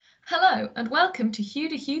Hello, and welcome to Who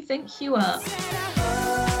Do You Think You Are?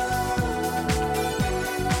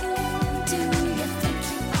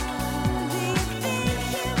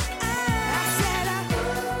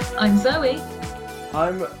 I'm Zoe,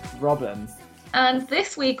 I'm Robin. and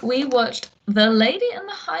this week we watched The Lady and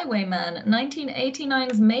the Highwayman,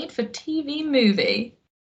 1989's made-for-TV movie.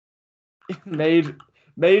 Made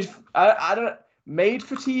I don't made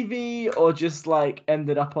for TV or just like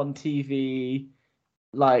ended up on TV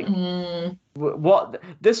like what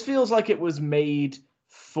this feels like it was made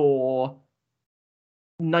for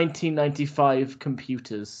 1995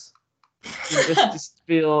 computers.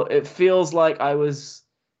 It feels like I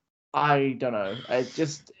don't know.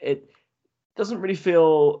 It doesn't really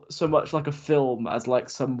feel so much like a film as like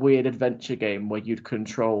some weird adventure game where you'd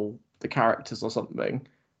control the characters or something.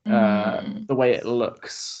 The way it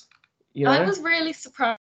looks, you know? I was really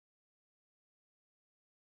surprised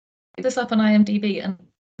this up on IMDb, and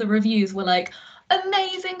the reviews were like,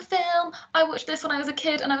 amazing film. I watched this when I was a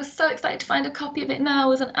kid and I was so excited to find a copy of it now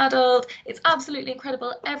as an adult. It's absolutely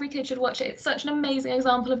incredible. Every kid should watch it. It's such an amazing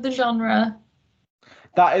example of the genre.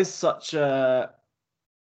 That is such a...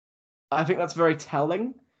 I think that's very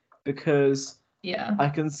telling because Yeah. I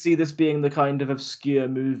can see this being the kind of obscure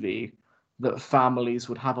movie that families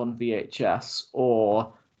would have on VHS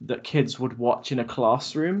or that kids would watch in a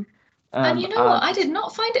classroom. And you know what? I did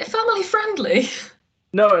not find it family friendly.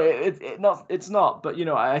 No, it's not. But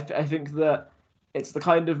I think that it's the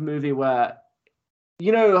kind of movie where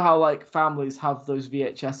you know how like families have those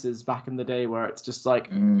VHSs back in the day where it's just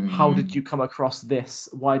like, how did you come across this?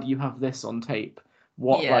 Why do you have this on tape?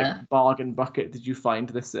 What like bargain bucket did you find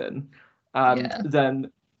this in? And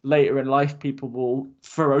then later in life, people will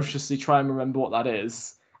ferociously try and remember what that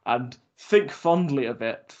is and think fondly of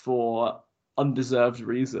it for undeserved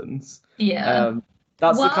reasons. Yeah.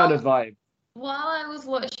 That's the kind of vibe. While I was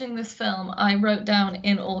watching this film, I wrote down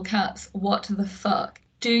in all caps, "What the fuck?"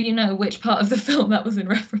 Do you know which part of the film that was in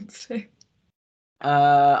reference to?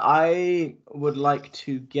 I would like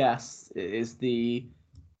to guess it is the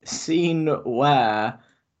scene where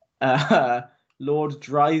Lord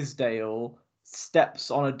Drysdale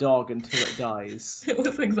steps on a dog until it dies. It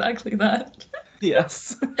was exactly that.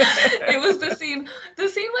 Yes. It was the scene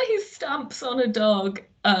where he stamps on a dog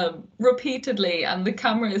repeatedly, and the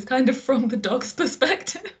camera is kind of from the dog's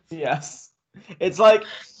perspective. Yes. It's like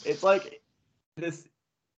this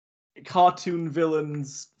cartoon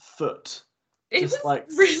villain's foot. It was like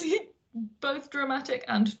really both dramatic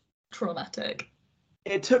and traumatic.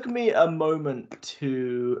 It took me a moment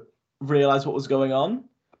to realize what was going on,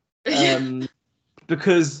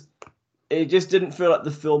 because it just didn't feel like the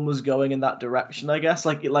film was going in that direction. I guess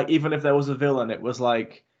like even if there was a villain, it was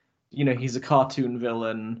like, he's a cartoon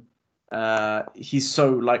villain. He's so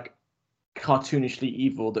like cartoonishly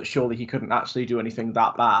evil that surely he couldn't actually do anything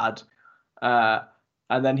that bad.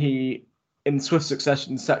 And then he, in swift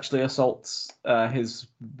succession, sexually assaults his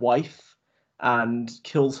wife and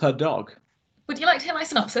kills her dog. Would you like to hear my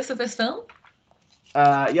synopsis of this film?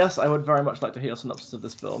 Yes, I would very much like to hear a synopsis of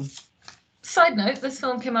this film. Side note, this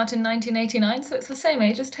film came out in 1989, so it's the same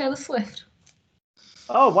age as Taylor Swift.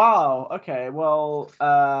 Oh, wow. Okay, well,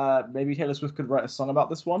 maybe Taylor Swift could write a song about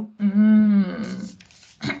this one.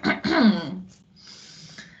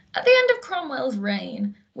 At the end of Cromwell's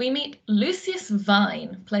reign, we meet Lucius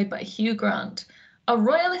Vine, played by Hugh Grant, a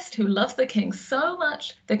royalist who loves the king so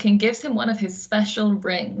much the king gives him one of his special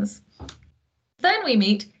rings. Then we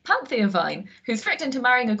meet Panthea Vine, who's tricked into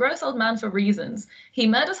marrying a gross old man for reasons. He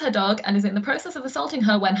murders her dog and is in the process of assaulting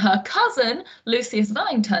her when her cousin, Lucius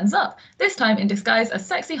Vine, turns up, this time in disguise as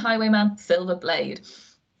sexy highwayman Silver Blade.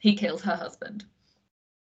 He kills her husband.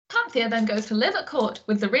 Panthea then goes to live at court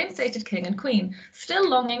with the reinstated king and queen, still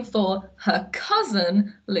longing for her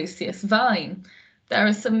cousin, Lucius Vine. There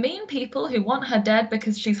are some mean people who want her dead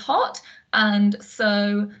because she's hot, and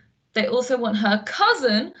so they also want her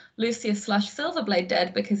cousin, Lucius/Silverblade,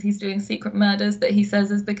 dead because he's doing secret murders that he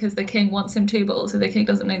says is because the king wants him to, but also the king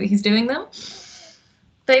doesn't know that he's doing them.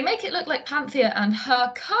 They make it look like Panthea and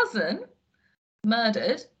her cousin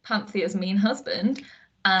murdered Panthea's mean husband,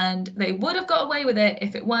 and they would have got away with it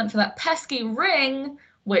if it weren't for that pesky ring,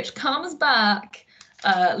 which comes back.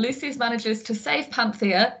 Lucius manages to save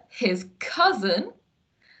Panthea, his cousin,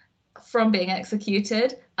 from being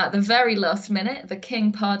executed. At the very last minute, the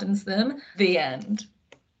king pardons them. The end.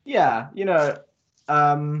 Yeah,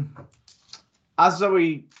 as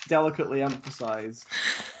Zoe delicately emphasized,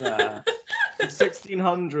 the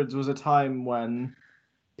 1600s was a time when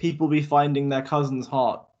people be finding their cousins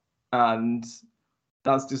hot, and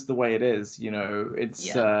that's just the way it is.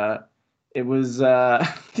 It's it was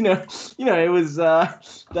it was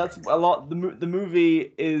that's a lot. The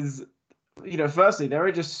movie is, firstly, there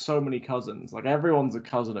are just so many cousins. Like everyone's a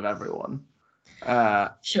cousin of everyone.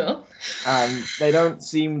 Sure. And they don't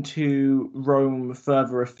seem to roam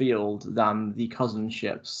further afield than the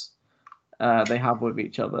cousinships they have with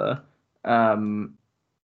each other. Um,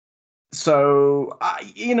 so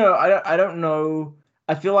I don't know.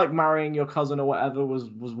 I feel like marrying your cousin or whatever was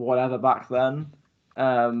whatever back then.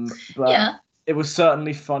 But Yeah. it was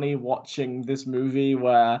certainly funny watching this movie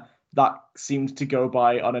where that seemed to go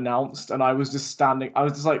by unannounced, and I was just standing. I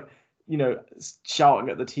was just like, shouting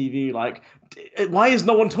at the TV like, "Why is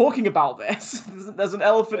no one talking about this? There's an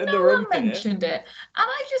elephant in the No room one here." mentioned it. And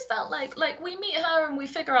I just felt like we meet her and we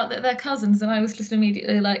figure out that they're cousins, and I was just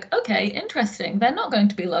immediately like, okay, interesting. They're not going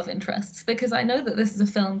to be love interests because I know that this is a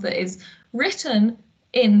film that is written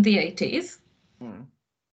in the 80s. Hmm.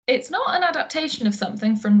 It's not an adaptation of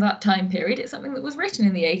something from that time period. It's something that was written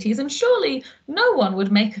in the 80s, and surely no one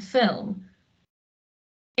would make a film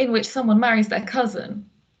in which someone marries their cousin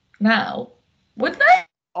now, would they?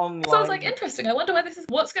 So I was like, Online. interesting. I wonder where this is.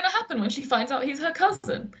 What's going to happen when she finds out he's her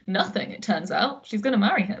cousin? Nothing, it turns out. She's going to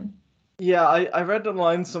marry him. Yeah, I read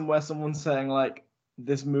online somewhere someone saying like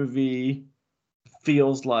this movie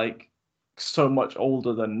feels like so much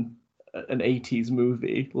older than an 80s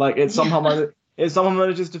movie. Like Yeah. it somehow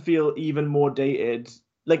manages to feel even more dated.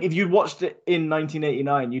 Like if you'd watched it in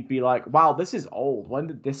 1989, you'd be like, "Wow, this is old. When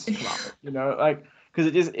did this come out?" Like because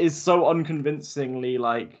it just is so unconvincingly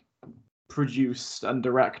like produced and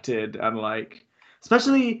directed and like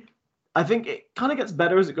especially I think it kind of gets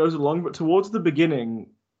better as it goes along, but towards the beginning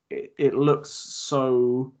it looks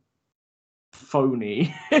so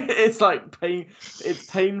phony. It's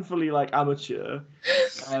painfully like amateur.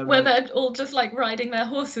 Where Um, they're all just like riding their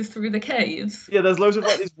horses through the caves. yeah, there's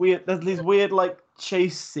these weird like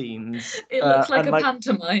chase scenes, It looks like and a like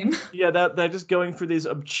pantomime. yeah, they're just going through these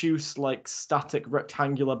obtuse like static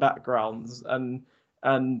rectangular backgrounds, and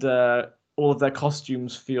all of their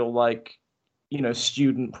costumes feel like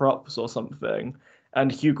student props or something.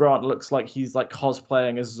 And Hugh Grant looks like he's like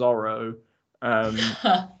cosplaying as Zorro, um,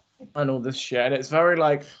 and all this shit. And it's very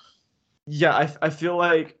like yeah, I feel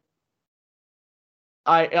like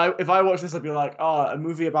if I watch this, I'd be like, oh, a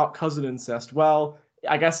movie about cousin incest. Well,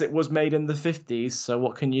 I guess it was made in the 50s, so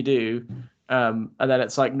what can you do? And then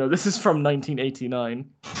it's like, no, this is from 1989.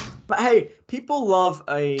 But hey, people love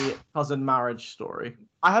a cousin marriage story.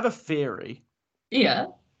 I have a theory. Yeah.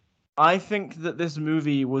 I think that this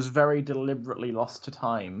movie was very deliberately lost to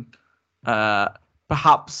time, uh,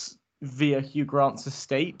 perhaps via Hugh Grant's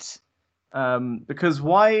estate. Because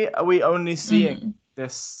why are we only seeing Mm.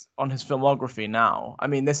 this on his filmography now? I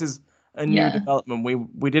mean, this is a new Yeah. development.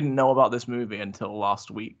 We didn't know about this movie until last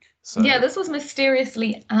week. Yeah, So this was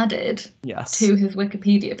mysteriously added yes, to his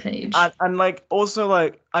Wikipedia page. and like also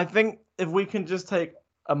like I think if we can just take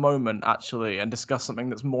a moment actually and discuss something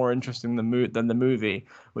that's more interesting than the movie,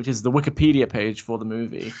 which is the Wikipedia page for the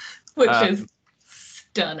movie, Which uh, is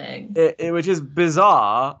stunning. which is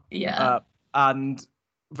bizarre, Yeah. and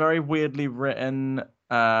very weirdly written.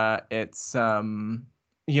 It's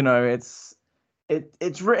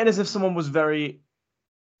it's written as if someone was very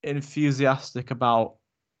enthusiastic about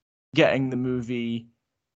getting the movie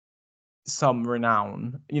some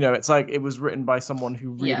renown. It's like it was written by someone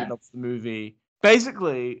who really Yeah. loves the movie.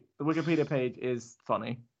 Basically, the Wikipedia page is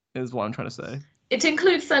funny, is what I'm trying to say. It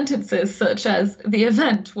includes sentences such as the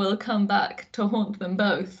event will come back to haunt them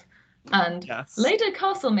both, and Yes. Lady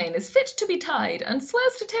Castlemaine is fit to be tied and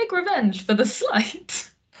swears to take revenge for the slight.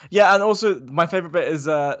 Yeah, and also my favorite bit is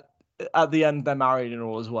at the end they're married and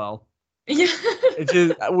all as well. Yeah.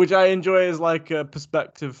 Which I enjoy as like a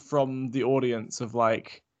perspective from the audience of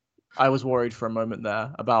like I was worried for a moment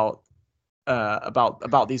there about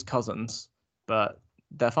these cousins, but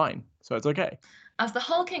they're fine, so it's okay. As the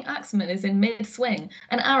hulking axeman is in mid-swing,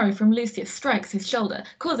 an arrow from Lucius strikes his shoulder,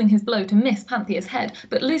 causing his blow to miss Panthea's head.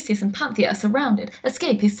 But Lucius and Panthea are surrounded.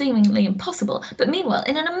 Escape is seemingly impossible. But meanwhile,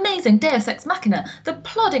 in an amazing Deus Ex Machina, the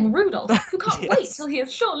plodding Rudolph, who can't wait Yes. till he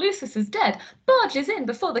is sure Lucius is dead, barges in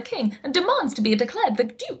before the king and demands to be declared the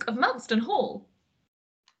Duke of Manston Hall.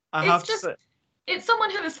 I It's have to just, say, it's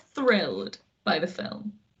someone who is thrilled by the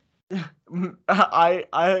film.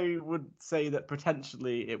 I would say that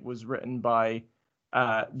potentially it was written by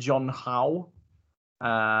John Howe.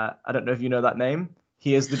 I don't know if you know that name.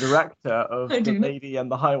 He is the director of I The do know. Lady and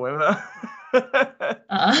the Highwayman.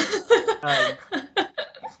 um, Uh,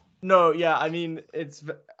 no, yeah, I mean,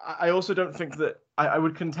 I also don't think that I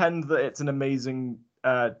would contend that it's an amazing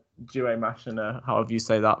Due Machina, however you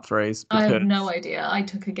say that phrase, I because have no idea. I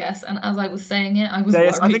took a guess, and as I was saying it, I was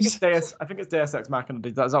Deus, I think worried. it's Deus. I think it's Deus Ex Machina.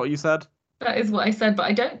 Is that what you said? That is what I said, but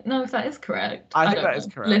I don't know if that is correct. I I think don't that is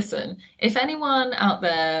know. correct. Listen, if anyone out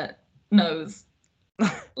there knows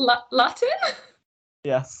Latin,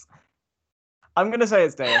 Yes, I'm gonna say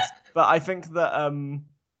it's Deus, but I think that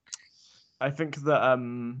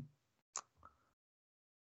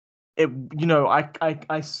it,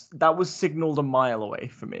 that was signaled a mile away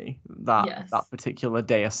for me, that yes, particular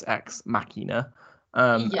Deus Ex Machina,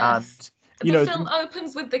 yes. and The film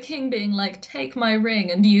opens with the king being like, "Take my ring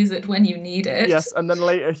and use it when you need it." yes, and then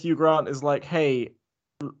later Hugh Grant is like, "Hey,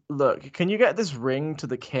 look, can you get this ring to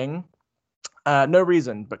the king? No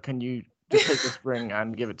reason, but can you just take this ring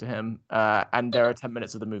and give it to him? And there are 10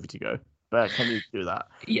 minutes of the movie to go, but can you do that?"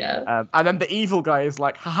 Yeah. And then the evil guy is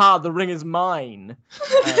like, "Haha, the ring is mine."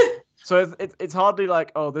 So it's hardly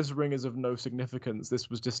like, "Oh, this ring is of no significance. This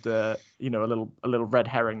was just a little red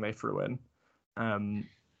herring they threw in."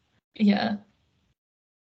 Yeah.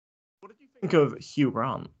 What did you think of Hugh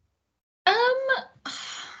Grant? Um,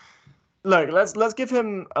 Look, let's give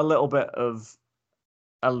him a little bit of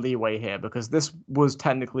a leeway here, because this was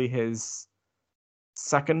technically his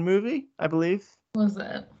second movie, I believe. was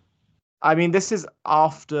it? I mean, this is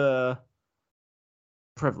after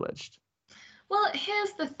Privileged. Well,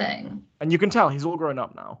 here's the thing. And you can tell he's all grown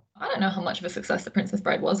up now. I don't know how much of a success The Princess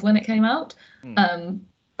Bride was when it came out. Mm.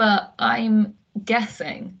 But I'm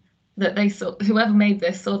guessing that whoever made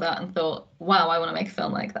this saw that and thought, wow, I want to make a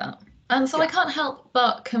film like that. And so I can't help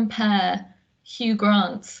but compare Hugh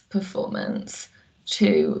Grant's performance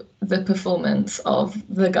to the performance of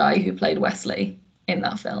the guy who played Wesley in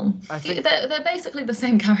that film. I think they're basically the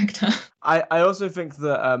same character. I also think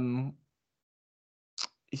that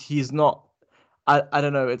he's not, I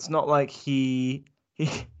don't know, it's not like he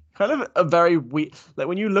kind of a very weak, like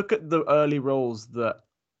when you look at the early roles that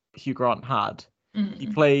Hugh Grant had, he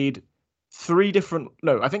played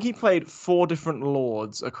I think he played 4 different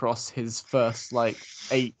lords across his first like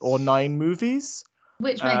 8 or 9 movies.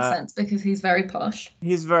 Which makes sense because he's very posh.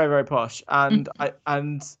 He's very, very posh. And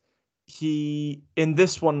he, in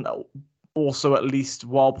this one, also, at least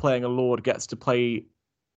while playing a lord, gets to play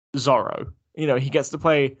Zorro. He gets to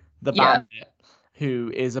play the bandit who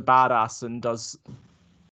is a badass and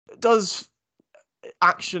does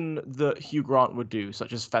action that Hugh Grant would do,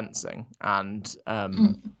 such as fencing and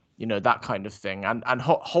that kind of thing, and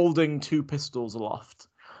holding 2 pistols aloft.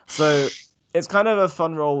 So it's kind of a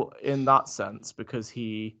fun role in that sense, because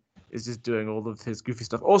he is just doing all of his goofy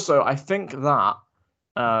stuff. Also, I think that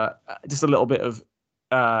just a little bit of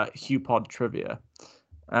Hugh Pod trivia.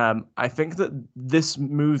 I think that this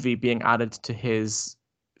movie being added to his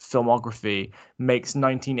filmography makes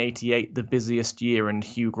 1988 the busiest year in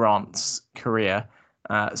Hugh Grant's career.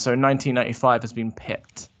 So 1995 has been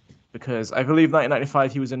pipped, because I believe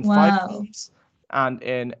 1995 he was in 5 films, and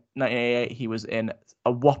in 1988 he was in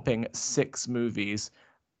a whopping 6 movies.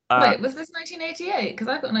 Wait, was this 1988? Because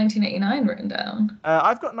I've got 1989 written down.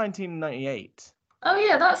 I've got 1998. Oh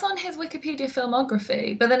yeah, that's on his Wikipedia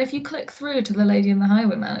filmography. But then if you click through to The Lady and the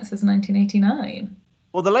Highwayman, it says 1989.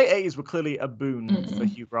 Well, the late 80s were clearly a boon for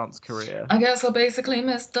Hugh Grant's career. I guess I basically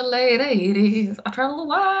missed the late 80s. I traveled the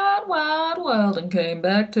wide, wide world and came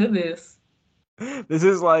back to this. This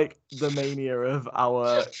is like the mania of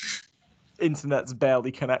our internet's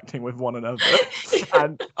barely connecting with one another,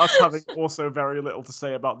 and us having also very little to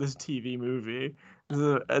say about this TV movie.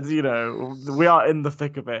 We are in the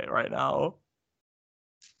thick of it right now.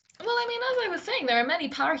 Well, I mean, as I was saying, there are many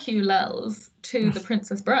parallels to The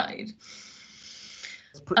Princess Bride.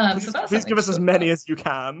 Please give us as many as you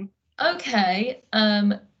can. Okay.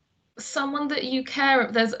 Someone that you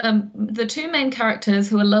care. There's the 2 main characters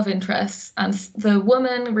who are love interests, and the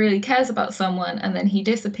woman really cares about someone, and then he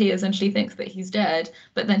disappears, and she thinks that he's dead,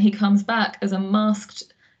 but then he comes back as a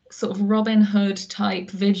masked sort of Robin Hood type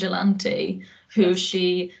vigilante who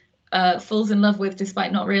she falls in love with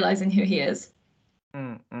despite not realizing who he is.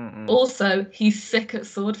 Also, he's sick at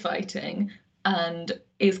sword fighting and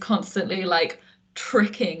is constantly like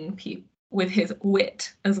tricking people with his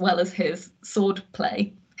wit as well as his sword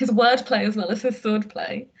play. His wordplay as well as his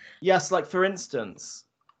swordplay. Yes, like for instance,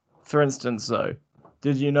 though,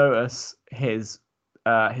 did you notice his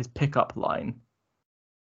pickup line?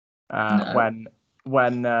 No.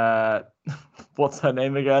 When what's her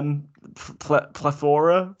name again?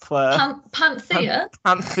 Plethora? Panthea.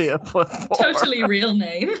 Panthea Plethora. Totally real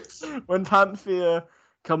name. When Panthea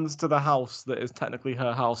comes to the house that is technically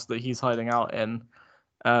her house that he's hiding out in,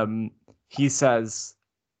 he says,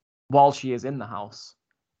 while she is in the house,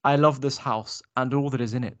 "I love this house and all that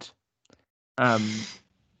is in it."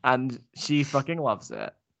 And she fucking loves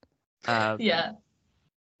it. Yeah.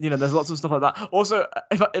 There's lots of stuff like that. Also,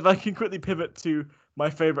 if I can quickly pivot to my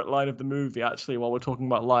favorite line of the movie, actually, while we're talking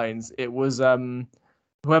about lines, it was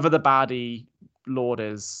whoever the baddie lord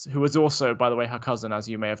is, who was also, by the way, her cousin, as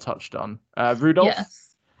you may have touched on, Rudolph.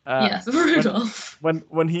 Yes. Yes, Rudolph.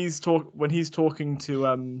 When he's talking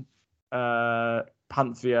to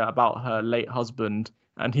Panthea about her late husband,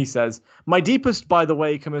 and he says, "My deepest, by the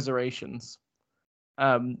way, commiserations."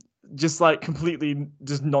 Just like completely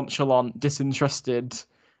just nonchalant, disinterested.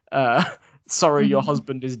 Sorry, your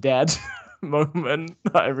husband is dead. Moment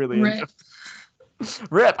that I really enjoy.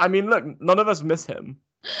 Rip. I mean, look, none of us miss him.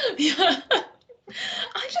 Yeah.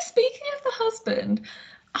 Speaking of the husband,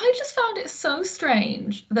 I just found it so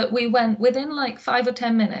strange that we went within like 5 or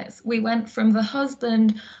 10 minutes. We went from the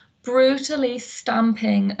husband brutally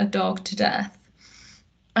stamping a dog to death,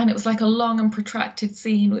 and it was like a long and protracted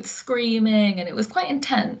scene with screaming, and it was quite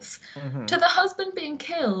intense, to the husband being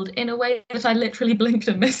killed in a way that I literally blinked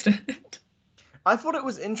and missed it. I thought it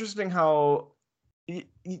was interesting how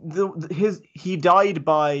he died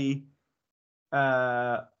by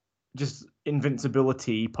just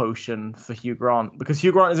invincibility potion for Hugh Grant, because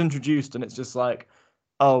Hugh Grant is introduced and it's just like,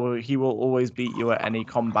 oh, he will always beat you at any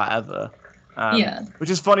combat ever. Yeah. Which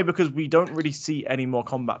is funny because we don't really see any more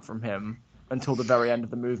combat from him until the very end of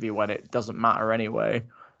the movie when it doesn't matter anyway.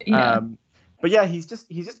 Yeah. But yeah, he's just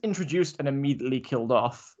introduced and immediately killed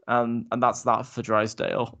off, and that's that for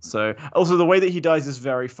Drysdale. So also the way that he dies is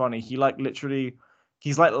very funny. He like literally,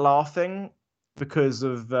 he's like laughing because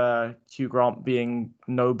of Hugh Grant being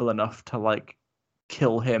noble enough to like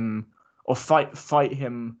kill him or fight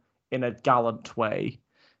him in a gallant way.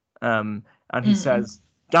 And he says,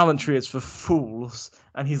 "Gallantry is for fools,"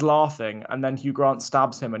 and he's laughing, and then Hugh Grant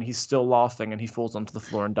stabs him and he's still laughing and he falls onto the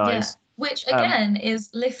floor and dies. Yeah. Which, again,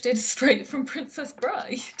 is lifted straight from Princess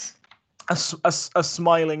Bride. A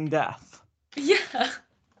smiling death. Yeah.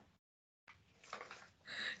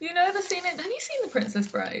 You know the scene in... Have you seen The Princess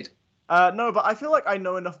Bride? No, but I feel like I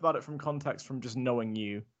know enough about it from context from just knowing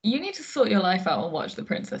you. You need to sort your life out and watch The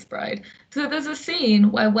Princess Bride. So there's a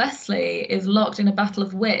scene where Wesley is locked in a battle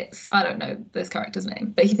of wits. I don't know this character's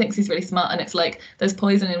name, but he thinks he's really smart, and it's like, there's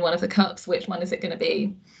poison in one of the cups. Which one is it going to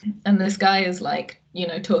be? And this guy is like,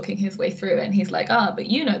 talking his way through it, and he's like, but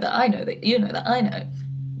you know that I know that you know that I know.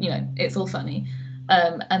 It's all funny.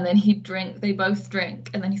 And then they both drink,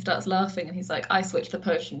 and then he starts laughing, and he's like, I switched the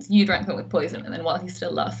potions, you drank them with poison, and then while he's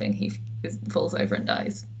still laughing, he falls over and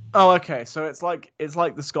dies. Oh, okay, so it's like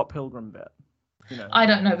the Scott Pilgrim bit. I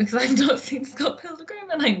don't know, because I've not seen Scott Pilgrim,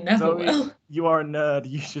 and I never will. You are a nerd.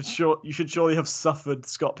 You should surely have suffered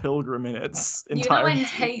Scott Pilgrim in its entirety. I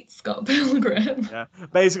hate Scott Pilgrim. Yeah,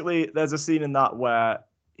 basically, there's a scene in that where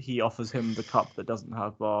he offers him the cup that doesn't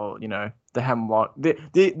have, the hemlock, the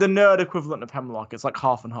nerd equivalent of hemlock. It's like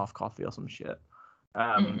half and half coffee or some shit.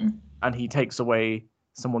 And he takes away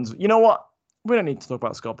someone's. You know what? We don't need to talk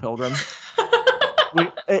about Scott Pilgrim.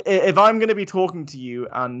 If I'm going to be talking to you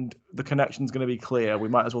and the connection's going to be clear, we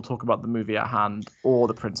might as well talk about the movie at hand or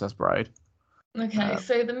The Princess Bride. Okay,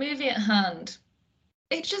 so the movie at hand,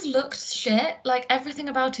 it just looked shit. Like, everything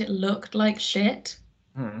about it looked like shit.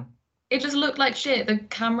 It just looked like shit. The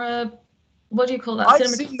camera, what do you call that? I've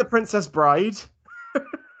seen The Princess Bride.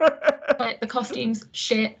 Like, the costumes,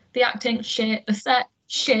 shit. The acting, shit. The set,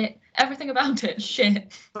 shit. Everything about it,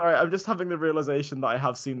 shit. Sorry, I'm just having the realization that I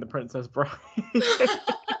have seen The Princess Bride.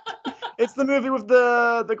 It's the movie with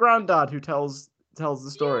the granddad who tells the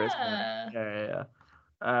story. Yeah.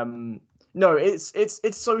 No,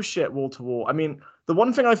 it's so shit wall to wall. I mean, the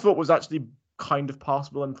one thing I thought was actually kind of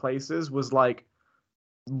passable in places was like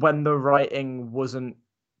when the writing wasn't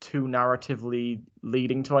too narratively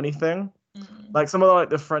leading to anything. Like some of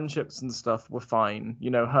the friendships and stuff were fine.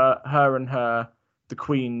 Her and the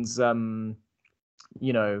Queen's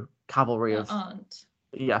cavalry her aunt.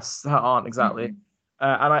 Yes, her aunt, exactly.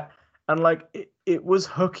 It was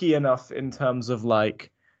hooky enough in terms of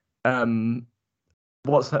like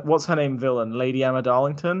what's her name, villain? Lady Emma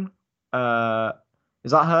Darlington?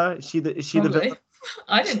 Is that her? Is she the villain?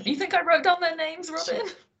 I didn't. You think I wrote down their names, Robin?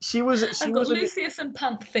 She was Lucius and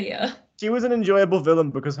Panthea. She was an enjoyable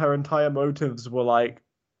villain because her entire motives were like,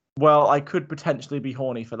 well, I could potentially be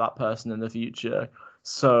horny for that person in the future,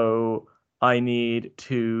 so I need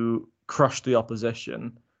to crush the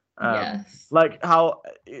opposition. Yes.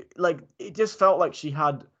 It just felt like she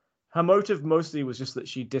had her motive mostly was just that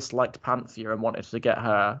she disliked Panthea and wanted to get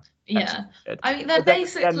her. Yeah. I mean, they're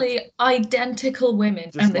basically identical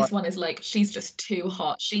women, and this one is like, she's just too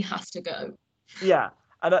hot. She has to go. Yeah.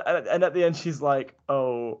 And at the end, she's like,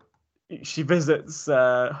 oh, she visits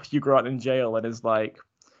Hugh Grant in jail and is like,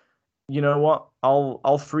 you know what?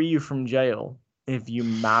 I'll free you from jail if you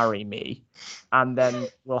marry me, and then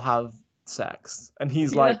we'll have sex. And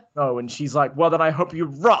he's Yeah. like, no, and she's like, well, then I hope you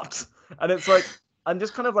rot. And it's like, I'm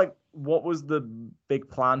just kind of like, what was the big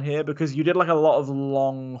plan here? Because you did like a lot of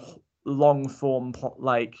long form,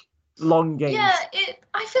 like long games. Yeah,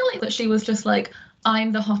 I feel like that she was just like,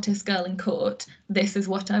 I'm the hottest girl in court. This is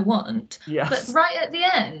what I want. Yes. But right at the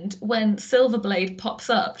end, when Silverblade pops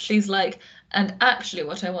up, she's like, and actually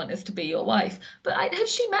what I want is to be your wife. But had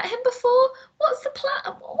she met him before? What's the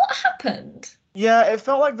plan? What happened? Yeah, it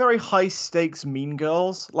felt like very high stakes Mean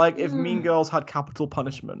Girls. Like if Mean Mm. Girls had capital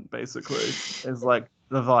punishment, basically, is like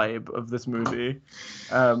the vibe of this movie.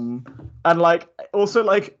 And like also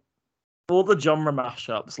like all the genre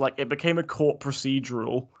mashups, like it became a court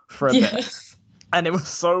procedural for a bit. Yes. And it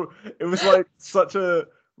was like such a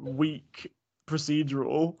weak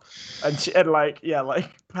procedural. And like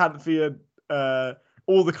Panthea,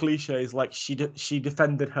 all the cliches, like she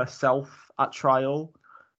defended herself at trial.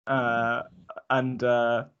 And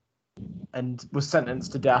was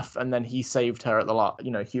sentenced to death, and then he saved her at the last.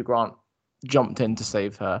 Hugh Grant jumped in to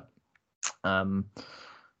save her.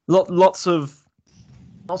 Lots of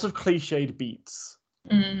cliched beats.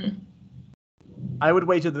 I would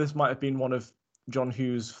wager this might have been one of John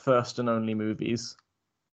Hughes' first and only movies.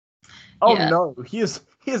 Oh yeah. No, he has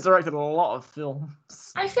directed a lot of films.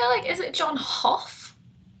 I feel like, is it John Hoff?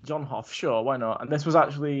 John Hoff, sure, why not? And this was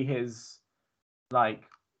actually his like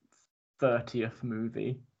 30th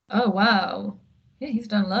movie. Oh wow. Yeah, he's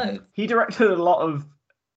done loads. He directed a lot of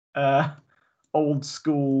old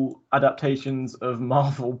school adaptations of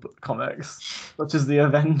Marvel comics, such as the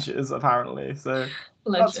Avengers, apparently. So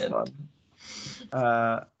Legend. That's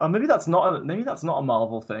fun. Or maybe that's not a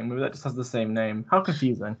Marvel thing. Maybe that just has the same name. How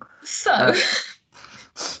confusing. So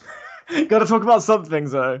gotta talk about something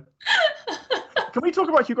though. Can we talk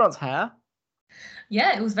about Hugh Grant's hair?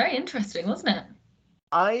 Yeah, it was very interesting, wasn't it?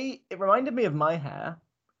 It reminded me of my hair.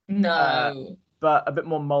 No. But a bit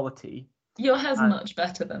more mullety. Your hair's much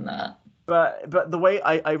better than that. But the way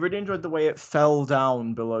I really enjoyed the way it fell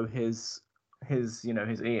down below his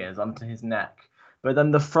ears onto his neck. But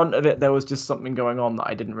then the front of it, there was just something going on that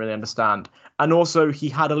I didn't really understand. And also he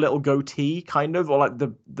had a little goatee, kind of, or like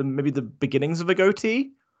the maybe the beginnings of a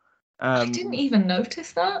goatee. I didn't even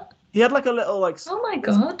notice that. He had like a little like. Oh my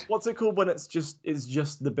god! What's it called when it's just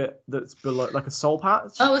the bit that's below, like a soul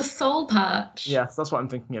patch? Oh, a soul patch. Yes, that's what I'm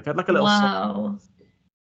thinking of. He had like a little. Wow,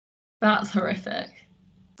 that's horrific.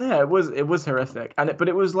 Yeah, it was horrific, but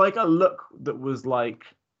it was like a look that was like,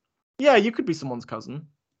 yeah, you could be someone's cousin.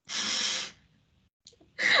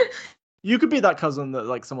 You could be that cousin that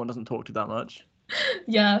like someone doesn't talk to that much.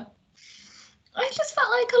 Yeah. I just felt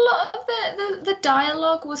like a lot of the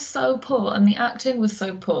dialogue was so poor and the acting was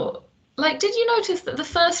so poor. Like, did you notice that the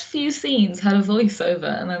first few scenes had a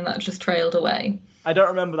voiceover and then that just trailed away? I don't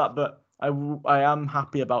remember that, but I am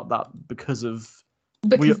happy about that because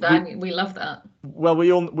we love that. Well,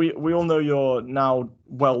 we all know your now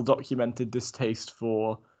well documented distaste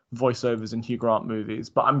for voiceovers in Hugh Grant movies,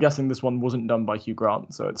 but I'm guessing this one wasn't done by Hugh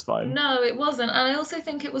Grant, so it's fine. No, it wasn't, and I also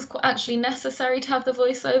think it was actually necessary to have the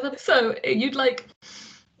voiceover. So you'd like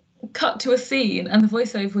cut to a scene and the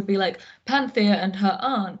voiceover would be like, Panthea and her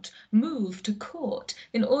aunt move to court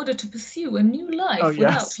in order to pursue a new life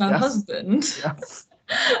without her husband. Yes.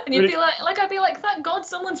 And you'd be like I'd be like, thank God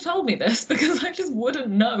someone's told me this, because I just wouldn't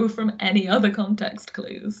know from any other context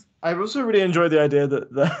clues. I also really enjoyed the idea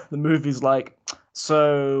that the movie's like,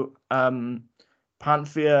 so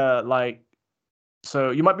Panthea, like,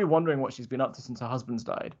 so you might be wondering what she's been up to since her husband's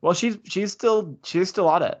died. Well, she's still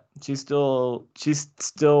at it. She's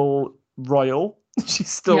still royal. She's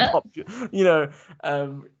still popular,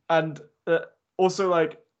 and also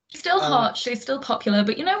like. Still hot, she's still popular,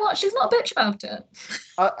 but you know what? She's not a bitch about it.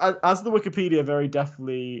 As the Wikipedia very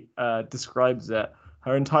deftly describes it,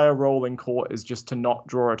 her entire role in court is just to not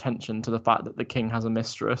draw attention to the fact that the king has a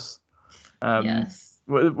mistress. Yes.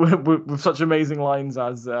 With such amazing lines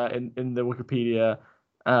as in the Wikipedia,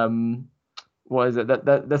 what is it?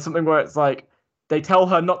 That there's something where it's like they tell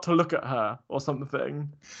her not to look at her or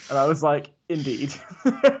something, and I was like, indeed.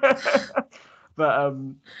 But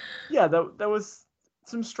yeah, there was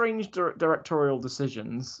some strange directorial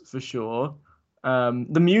decisions for sure.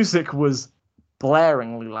 The music was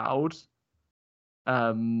blaringly loud,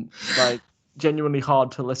 like genuinely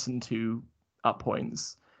hard to listen to at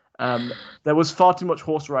points. There was far too much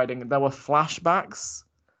horse riding. There were flashbacks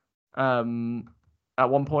at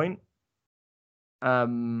one point.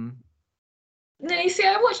 No, you see,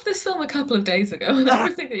 I watched this film a couple of days ago, and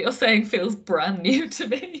everything that you're saying feels brand new to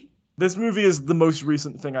me. This movie is the most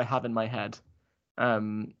recent thing I have in my head.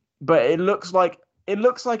 But it looks like it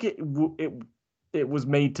was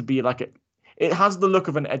made to be like it has the look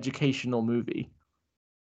of an educational movie.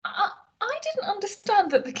 I didn't understand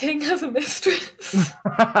that the king has a mistress.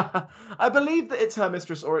 I believe that it's her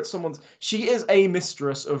mistress or it's someone's. She is a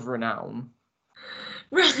mistress of renown.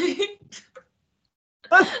 Right.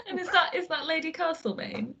 And is that Lady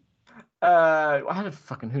Castlemaine? I don't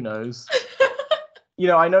fucking who knows.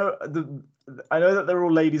 I know that they're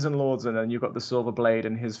all ladies and lords, and then you've got the Silver Blade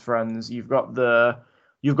and his friends. You've got the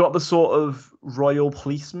sort of royal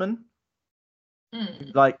policeman.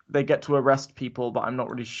 Like they get to arrest people, but I'm not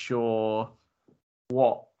really sure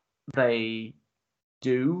what they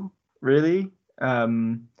do really.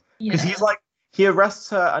 Because he's like he arrests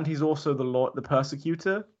her, and he's also the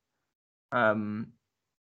persecutor. I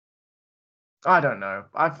don't know.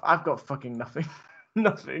 I've got fucking nothing.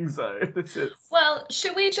 Nothing, so this is... Well,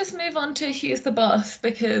 should we just move on to Who's the Boss?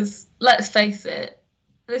 Because, let's face it,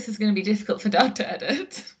 this is going to be difficult for Dad to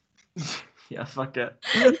edit. Yeah, fuck it.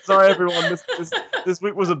 Sorry, everyone. This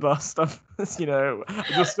week was a bust. You're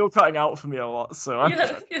still cutting out for me a lot, so I'm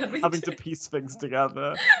having to piece things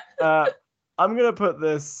together. I'm going to put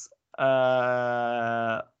this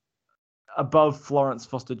above Florence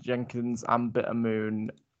Foster Jenkins and Bitter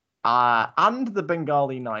Moon and The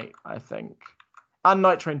Bengali Night, I think. And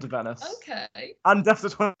Night Train to Venice. Okay. And Death to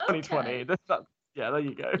 2020. Okay. Yeah, there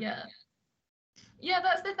you go. Yeah. Yeah,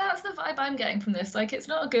 that's the vibe I'm getting from this. Like, it's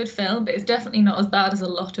not a good film, but it's definitely not as bad as a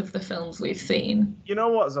lot of the films we've seen. You know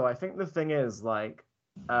what, Zoe? I think the thing is, like,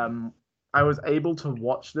 I was able to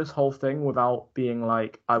watch this whole thing without being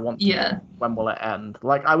like, I want to. When will it end?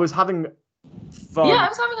 Like, I was having fun. Yeah, I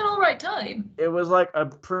was having an all right time. It was like a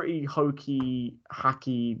pretty hokey,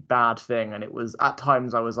 hacky, bad thing, and it was at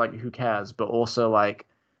times I was like, who cares? But also like,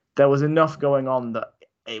 there was enough going on that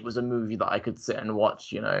it was a movie that I could sit and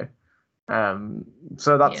watch,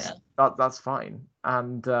 So that's fine,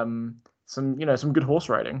 and some good horse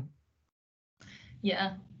riding.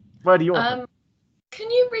 Yeah. Where do you want? Can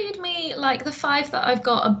you read me like the 5 that I've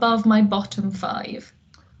got above my bottom 5?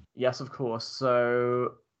 Yes, of course.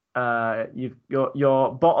 So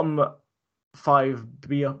your bottom 5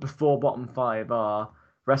 before bottom 5 are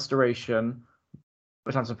Restoration,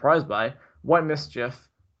 which I'm surprised by, White Mischief,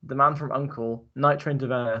 The Man from U.N.C.L.E., Night Train to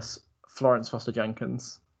Venice, Florence Foster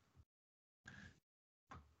Jenkins.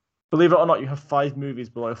 Believe it or not, you have 5 movies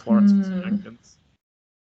below Florence Foster Jenkins.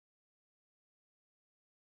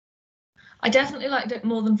 I definitely liked it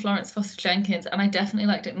more than Florence Foster Jenkins, and I definitely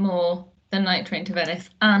liked it more than Night Train to Venice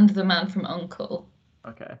and The Man from U.N.C.L.E.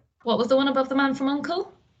 Okay. What was the one above The Man from U.N.C.L.E.?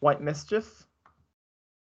 White Mischief.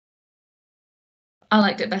 I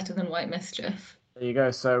liked it better than White Mischief. There you go.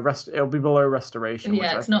 So it'll be below Restoration.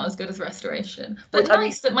 Yeah, it's not as good as Restoration. But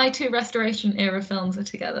nice that my 2 Restoration era films are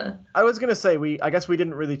together. I was gonna say I guess we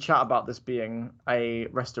didn't really chat about this being a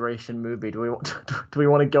Restoration movie. Do we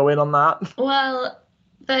want to go in on that? Well,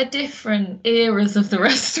 they're different eras of the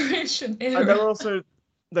Restoration era. And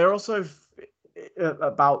they're also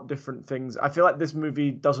about different things. I feel like this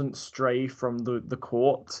movie doesn't stray from the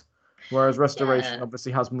court, whereas Restoration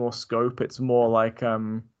obviously has more scope. It's more like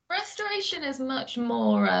Restoration is much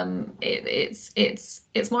more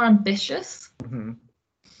it's more ambitious. Mm-hmm.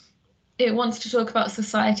 It wants to talk about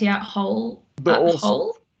society at whole.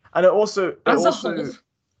 And it also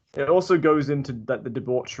goes into like the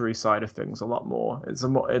debauchery side of things a lot more. It's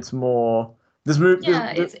more this movie.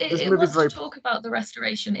 Yeah, it wants to talk about the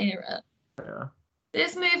Restoration era. Yeah.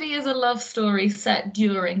 This movie is a love story set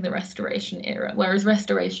during the Restoration era, whereas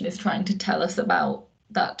Restoration is trying to tell us about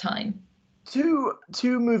that time. Two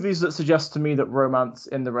movies that suggest to me that romance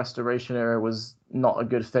in the Restoration era was not a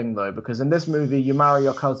good thing, though, because in this movie you marry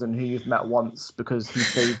your cousin who you've met once because he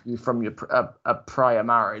saved you from your a prior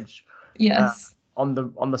marriage. Yes. On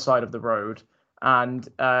the side of the road, and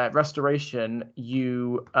Restoration,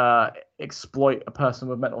 you exploit a person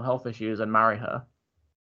with mental health issues and marry her.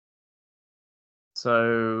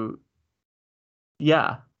 So,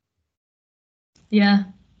 yeah. Yeah.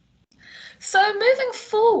 So moving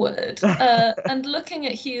forward and looking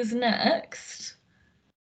at Who's Next,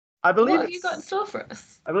 what have you got in store for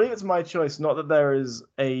us? I believe it's my choice. Not that there is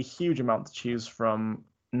a huge amount to choose from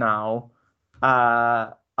now.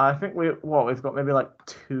 I think we've got maybe like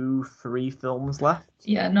 2-3 films left.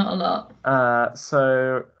 Yeah, not a lot.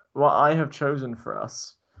 So what I have chosen for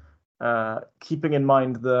us, keeping in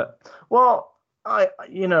mind that, well, I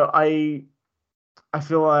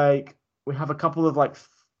feel like we have a couple of like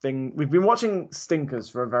we've been watching stinkers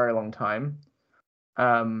for a very long time,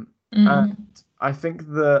 and I think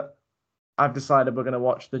that I've decided we're going to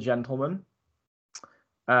watch The Gentleman.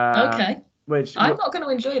 Okay. Which I'm not going to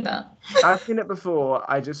enjoy that. I've seen it before.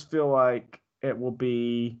 I just feel like it will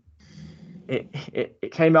be.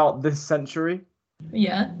 It came out this century.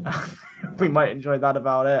 Yeah. We might enjoy that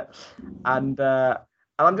about it, and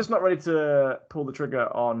I'm just not ready to pull the trigger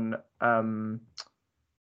on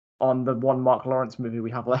the one Mark Lawrence movie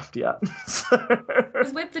we have left yet.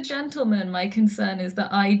 Because with The Gentleman, my concern is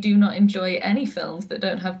that I do not enjoy any films that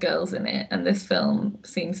don't have girls in it, and this film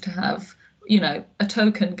seems to have, a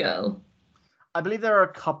token girl. I believe there are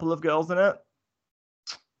a couple of girls in it,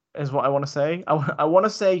 is what I want to say. I want to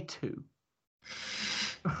say 2.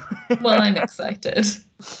 Well, I'm excited.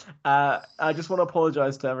 I just want to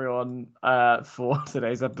apologize to everyone for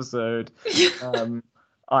today's episode.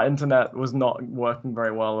 Our internet was not working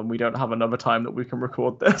very well, and we don't have another time that we can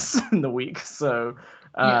record this in the week. So,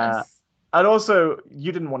 Yes. And also,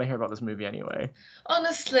 you didn't want to hear about this movie anyway.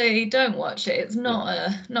 Honestly, don't watch it. It's not a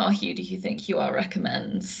Who Do You Think You Are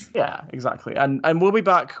recommends. Yeah, exactly. And we'll be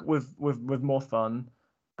back with more fun.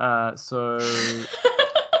 So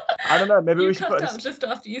I don't know. Maybe we should cut out just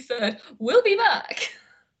after you said we'll be back.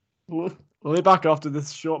 We'll be back after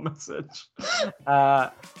this short message.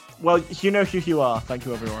 Well, you know who you are. Thank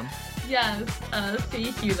you, everyone. Yes.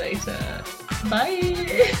 See you later.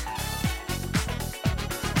 Bye.